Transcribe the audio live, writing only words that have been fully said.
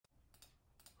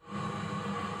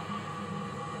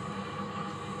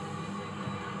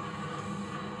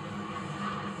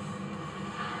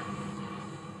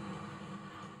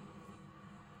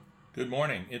Good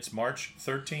morning. It's March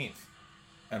 13th,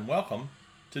 and welcome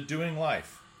to Doing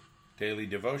Life, daily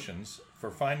devotions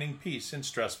for finding peace in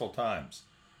stressful times.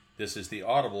 This is the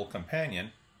audible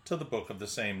companion to the book of the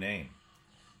same name.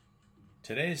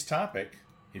 Today's topic,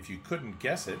 if you couldn't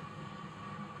guess it,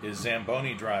 is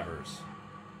Zamboni drivers.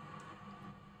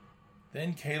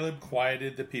 Then Caleb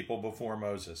quieted the people before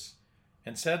Moses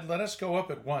and said, "Let us go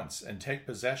up at once and take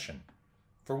possession,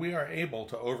 for we are able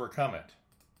to overcome it."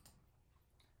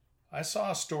 I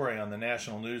saw a story on the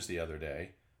national news the other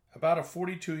day about a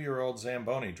 42-year-old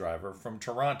Zamboni driver from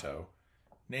Toronto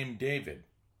named David.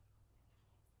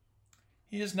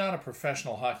 He is not a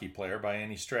professional hockey player by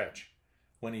any stretch.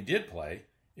 When he did play,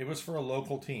 it was for a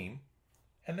local team,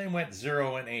 and they went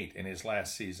 0-8 in his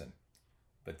last season.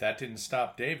 But that didn't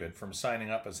stop David from signing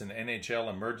up as an NHL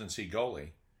emergency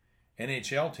goalie.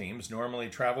 NHL teams normally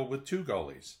travel with two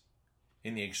goalies.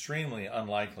 In the extremely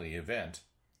unlikely event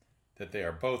that they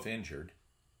are both injured,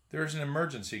 there is an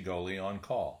emergency goalie on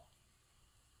call.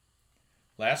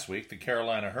 Last week, the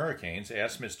Carolina Hurricanes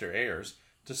asked Mr. Ayers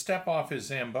to step off his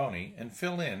Zamboni and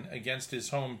fill in against his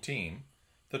home team,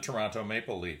 the Toronto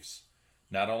Maple Leafs.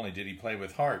 Not only did he play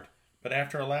with heart, but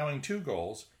after allowing 2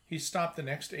 goals, he stopped the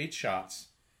next 8 shots,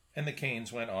 and the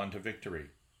Canes went on to victory.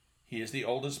 He is the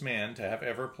oldest man to have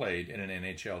ever played in an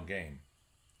NHL game.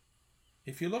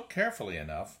 If you look carefully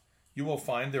enough, you will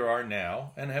find there are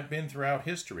now, and have been throughout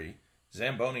history,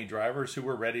 Zamboni drivers who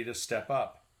were ready to step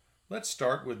up. Let's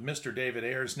start with Mr. David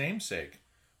Ayers' namesake,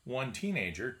 one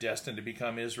teenager destined to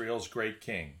become Israel's great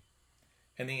king,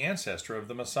 and the ancestor of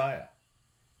the Messiah.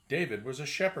 David was a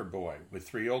shepherd boy with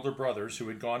 3 older brothers who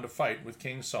had gone to fight with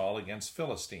King Saul against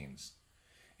Philistines.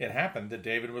 It happened that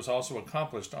David was also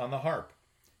accomplished on the harp,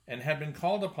 and had been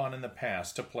called upon in the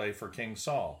past to play for King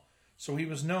Saul, so he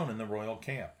was known in the royal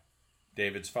camp.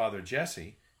 David's father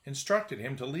Jesse instructed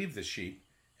him to leave the sheep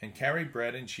and carry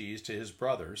bread and cheese to his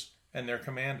brothers and their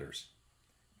commanders.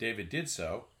 David did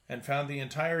so and found the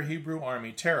entire Hebrew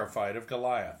army terrified of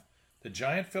Goliath, the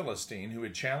giant Philistine who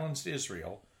had challenged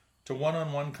Israel to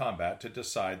one-on-one combat to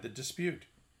decide the dispute.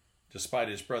 Despite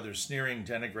his brother's sneering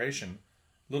denigration,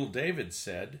 little David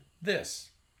said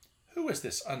this, "Who is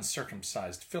this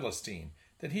uncircumcised Philistine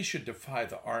that he should defy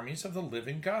the armies of the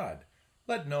living God?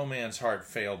 Let no man's heart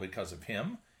fail because of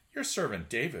him. Your servant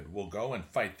David will go and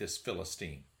fight this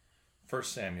Philistine." 1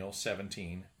 Samuel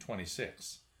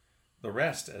 17:26. The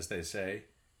rest, as they say,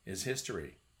 is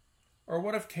history. Or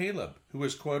what of Caleb, who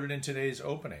was quoted in today's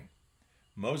opening?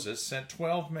 Moses sent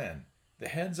 12 men, the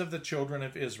heads of the children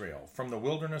of Israel, from the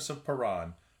wilderness of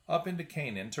Paran up into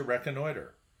Canaan to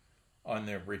reconnoiter. On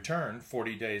their return,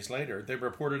 40 days later, they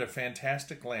reported a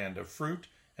fantastic land of fruit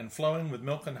and flowing with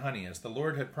milk and honey, as the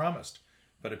Lord had promised,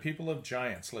 but a people of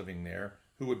giants living there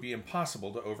who would be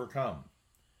impossible to overcome.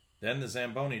 Then the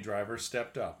Zamboni driver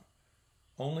stepped up.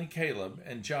 Only Caleb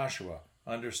and Joshua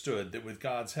understood that with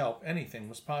God's help anything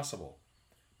was possible.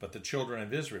 But the children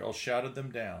of Israel shouted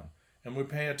them down and would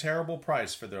pay a terrible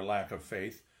price for their lack of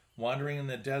faith, wandering in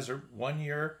the desert 1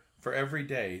 year for every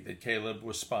day that Caleb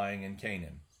was spying in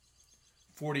Canaan.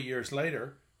 40 years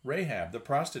later, Rahab the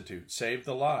prostitute saved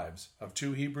the lives of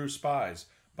 2 Hebrew spies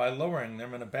by lowering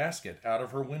them in a basket out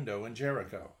of her window in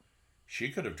Jericho. She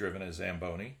could have driven a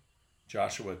Zamboni.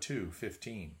 Joshua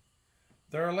 2:15.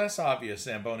 There are less obvious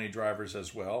Zamboni drivers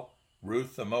as well.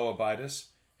 Ruth the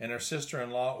Moabitess and her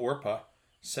sister-in-law Orpah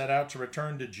set out to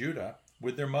return to Judah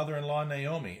with their mother-in-law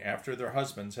Naomi after their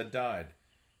husbands had died.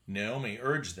 Naomi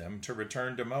urged them to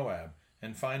return to Moab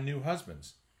and find new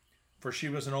husbands, for she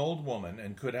was an old woman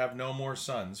and could have no more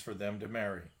sons for them to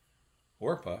marry.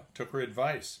 Orpah took her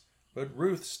advice, but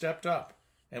Ruth stepped up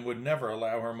and would never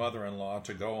allow her mother-in-law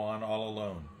to go on all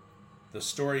alone. The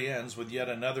story ends with yet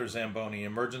another Zamboni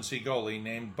emergency goalie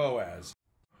named Boaz.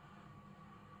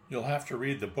 You'll have to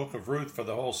read the book of Ruth for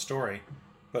the whole story,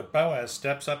 but Boaz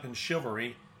steps up in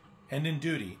chivalry and in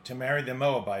duty to marry the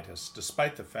Moabitess,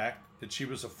 despite the fact that she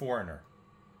was a foreigner.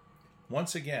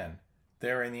 Once again,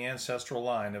 they're in the ancestral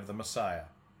line of the Messiah.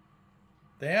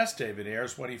 They asked David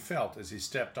Ayers what he felt as he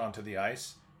stepped onto the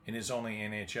ice in his only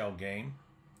NHL game.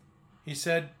 He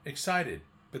said, "Excited,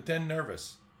 but then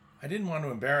nervous. I didn't want to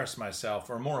embarrass myself,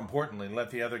 or more importantly, let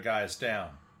the other guys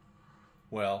down."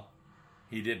 Well,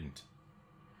 he didn't.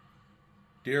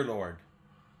 Dear Lord,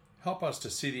 help us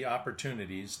to see the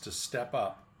opportunities to step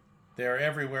up. They are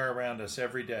everywhere around us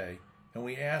every day, and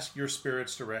we ask your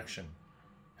Spirit's direction.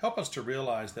 Help us to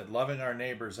realize that loving our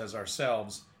neighbors as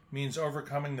ourselves means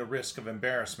overcoming the risk of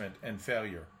embarrassment and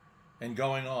failure, and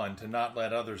going on to not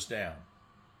let others down.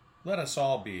 Let us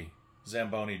all be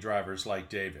Zamboni drivers like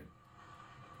David.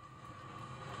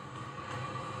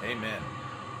 Amen.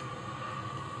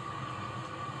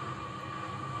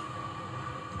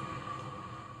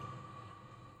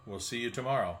 We'll see you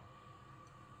tomorrow.